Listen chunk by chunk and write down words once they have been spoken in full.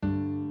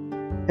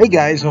Hey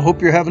guys, I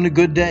hope you're having a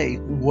good day.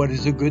 What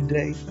is a good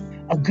day?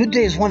 A good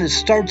day is one that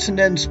starts and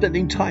ends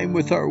spending time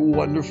with our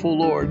wonderful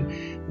Lord.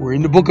 We're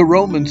in the book of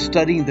Romans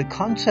studying the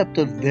concept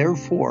of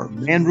therefore.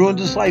 Man ruined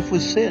his life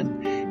with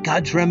sin.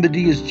 God's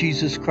remedy is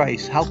Jesus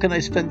Christ. How can I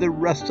spend the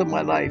rest of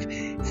my life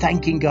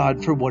thanking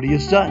God for what he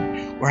has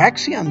done? We're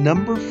actually on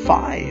number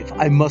 5.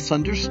 I must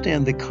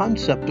understand the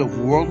concept of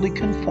worldly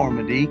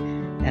conformity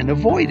and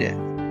avoid it.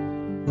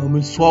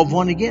 Romans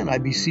 12:1 again, I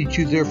beseech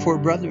you therefore,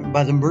 brethren,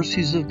 by the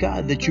mercies of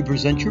God, that you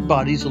present your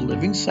bodies a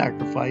living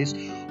sacrifice,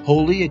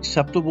 holy,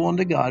 acceptable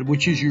unto God,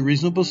 which is your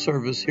reasonable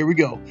service. Here we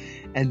go.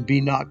 And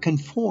be not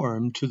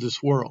conformed to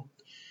this world.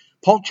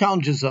 Paul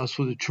challenges us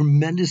with a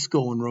tremendous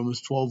goal in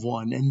Romans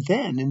 12:1, and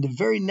then in the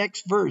very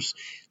next verse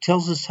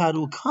tells us how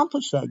to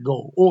accomplish that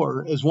goal.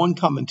 Or, as one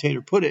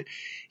commentator put it,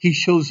 he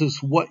shows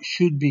us what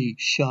should be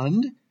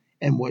shunned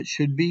and what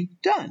should be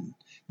done.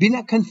 Be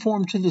not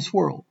conformed to this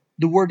world.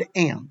 The word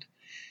and.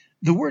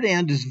 The word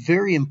and is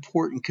very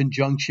important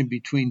conjunction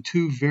between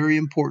two very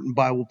important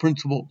Bible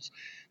principles.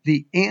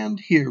 The and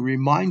here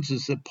reminds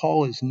us that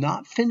Paul is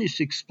not finished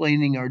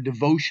explaining our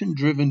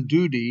devotion-driven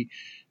duty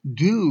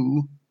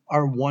due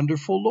our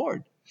wonderful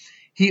Lord.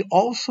 He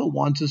also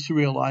wants us to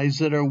realize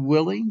that our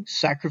willing,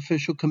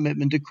 sacrificial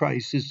commitment to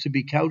Christ is to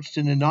be couched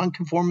in a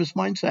nonconformist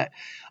mindset,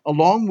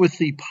 along with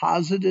the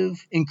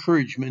positive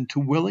encouragement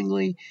to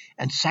willingly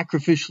and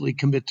sacrificially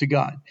commit to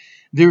God.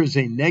 There is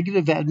a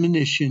negative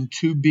admonition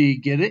to be,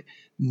 get it,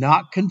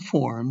 not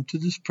conformed to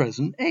this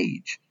present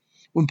age.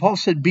 When Paul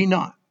said, be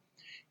not,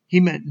 he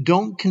meant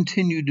don't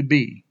continue to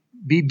be.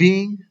 Be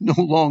being no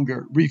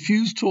longer.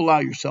 Refuse to allow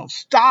yourself.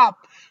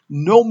 Stop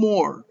no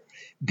more.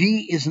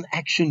 Be is an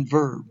action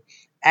verb.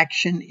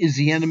 Action is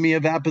the enemy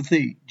of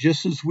apathy.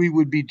 Just as we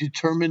would be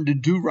determined to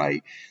do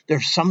right, there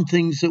are some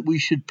things that we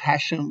should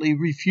passionately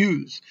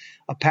refuse.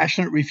 A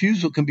passionate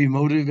refusal can be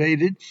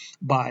motivated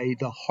by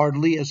the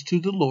heartily as to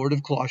the Lord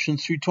of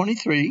Colossians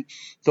 3:23,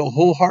 the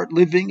whole heart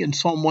living in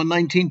Psalm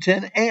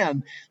 119:10,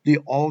 and the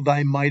all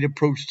thy might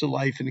approach to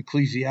life in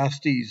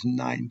Ecclesiastes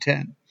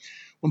 9:10.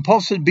 When Paul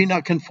said, be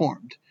not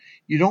conformed,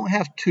 you don't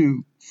have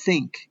to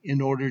think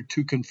in order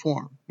to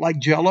conform. Like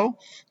Jell-O,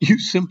 you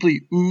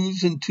simply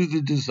ooze into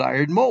the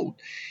desired mold.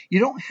 You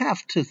don't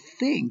have to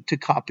think to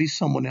copy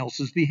someone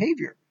else's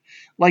behavior.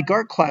 Like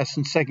art class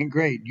in second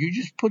grade, you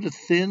just put a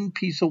thin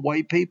piece of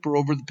white paper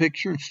over the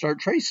picture and start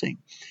tracing.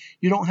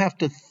 You don't have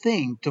to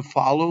think to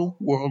follow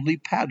worldly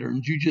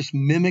patterns. You just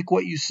mimic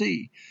what you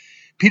see.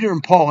 Peter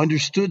and Paul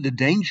understood the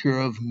danger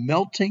of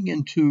melting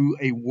into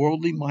a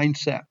worldly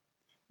mindset.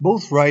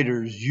 Both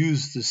writers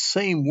use the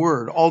same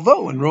word,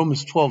 although in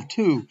Romans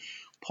 12:2,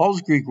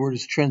 Paul's Greek word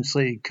is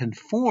translated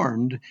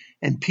conformed,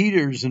 and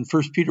Peter's in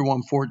 1 Peter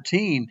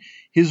 1:14,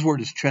 his word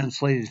is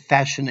translated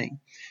fashioning.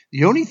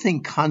 The only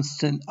thing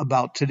constant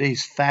about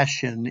today's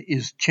fashion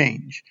is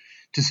change.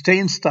 To stay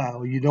in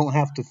style, you don't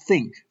have to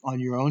think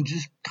on your own.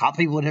 Just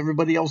copy what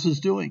everybody else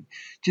is doing.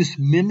 Just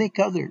mimic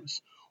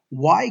others.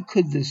 Why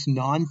could this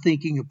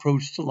non-thinking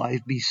approach to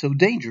life be so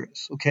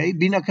dangerous? Okay,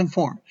 be not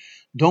conformed.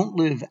 Don't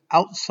live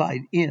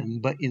outside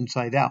in, but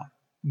inside out.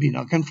 Be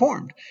not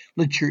conformed.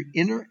 Let your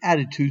inner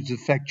attitudes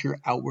affect your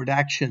outward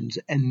actions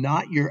and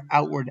not your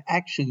outward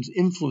actions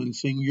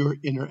influencing your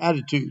inner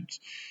attitudes.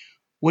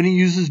 When he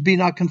uses be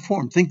not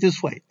conformed, think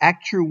this way.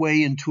 Act your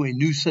way into a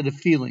new set of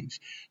feelings.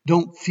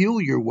 Don't feel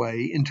your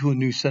way into a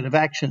new set of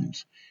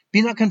actions.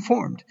 Be not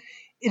conformed.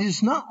 It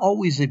is not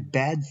always a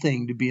bad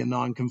thing to be a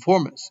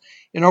nonconformist.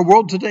 In our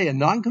world today, a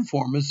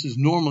nonconformist is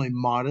normally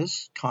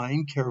modest,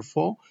 kind,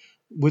 careful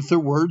with their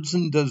words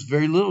and does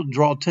very little to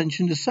draw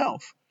attention to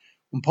self.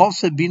 When Paul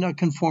said, be not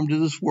conformed to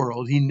this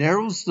world, he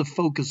narrows the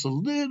focus a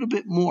little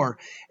bit more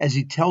as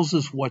he tells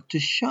us what to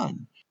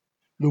shun.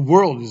 The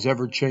world is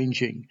ever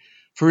changing.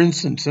 For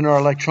instance, in our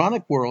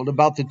electronic world,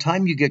 about the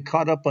time you get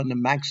caught up on the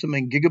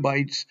maximum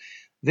gigabytes,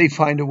 they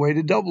find a way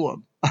to double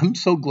them. I'm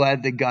so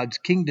glad that God's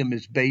kingdom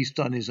is based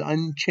on his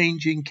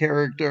unchanging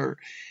character.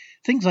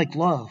 Things like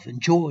love and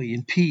joy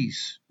and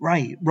peace,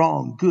 right,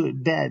 wrong,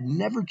 good, bad,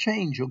 never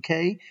change,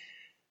 okay?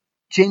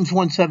 James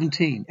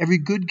 1:17, every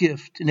good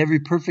gift and every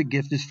perfect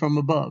gift is from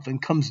above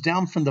and comes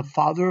down from the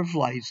Father of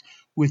lights,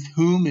 with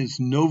whom is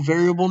no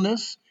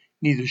variableness,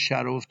 neither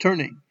shadow of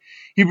turning.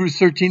 Hebrews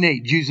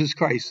 13:8, Jesus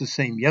Christ the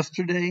same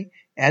yesterday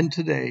and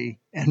today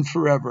and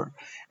forever.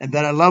 And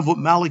then I love what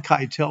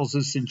Malachi tells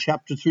us in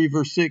chapter 3,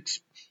 verse 6,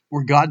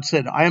 where God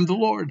said, I am the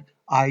Lord,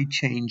 I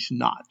change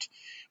not.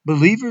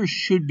 Believers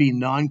should be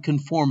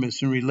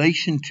nonconformists in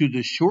relation to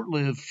the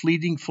short-lived,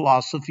 fleeting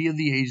philosophy of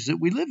the age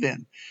that we live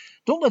in.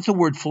 Don't let the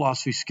word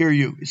philosophy scare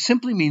you. It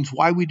simply means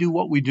why we do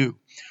what we do.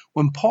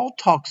 When Paul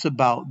talks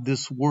about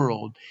this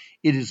world,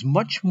 it is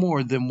much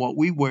more than what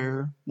we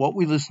wear, what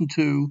we listen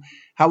to,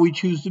 how we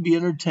choose to be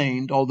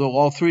entertained, although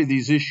all three of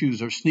these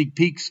issues are sneak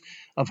peeks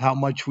of how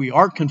much we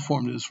are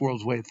conformed to this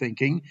world's way of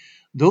thinking.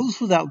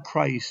 Those without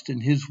Christ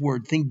and his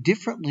word think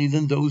differently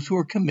than those who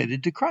are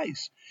committed to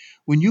Christ.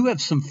 When you have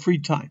some free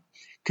time,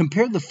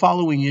 compare the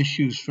following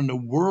issues from the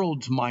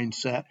world's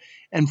mindset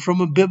and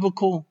from a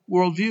biblical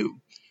worldview.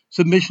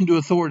 Submission to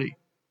authority,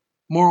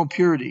 moral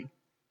purity,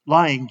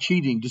 lying,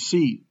 cheating,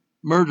 deceit,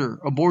 murder,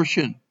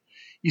 abortion.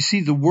 You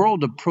see, the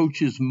world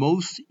approaches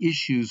most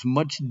issues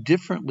much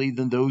differently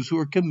than those who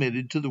are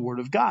committed to the Word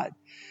of God.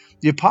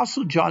 The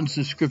Apostle John's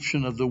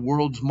description of the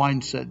world's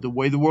mindset, the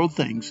way the world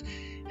thinks,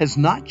 has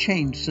not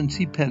changed since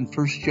he penned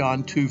 1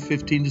 John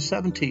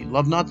 2:15-17.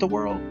 Love not the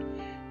world,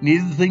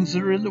 neither the things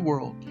that are in the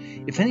world.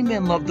 If any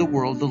man love the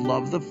world, the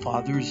love of the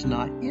Father is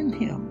not in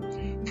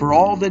him. For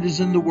all that is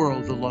in the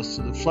world, the lust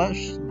of the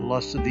flesh, the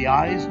lust of the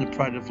eyes, and the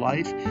pride of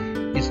life,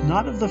 is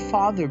not of the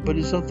Father, but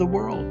is of the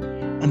world.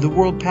 And the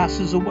world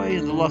passes away,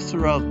 and the lust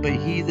thereof, but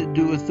he that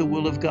doeth the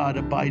will of God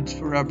abides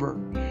forever.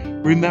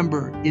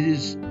 Remember, it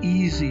is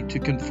easy to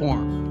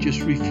conform.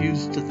 Just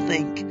refuse to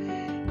think.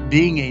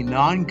 Being a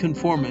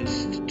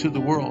nonconformist to the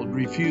world,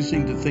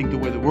 refusing to think the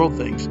way the world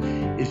thinks,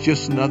 is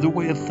just another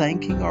way of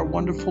thanking our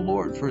wonderful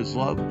Lord for his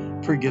love,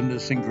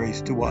 forgiveness, and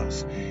grace to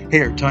us.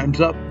 Hey, our time's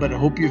up, but I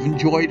hope you've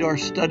enjoyed our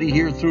study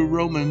here through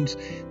Romans.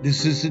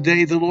 This is the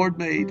day the Lord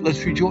made.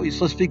 Let's rejoice.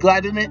 Let's be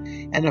glad in it.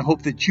 And I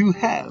hope that you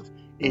have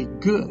a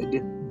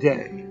good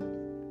day.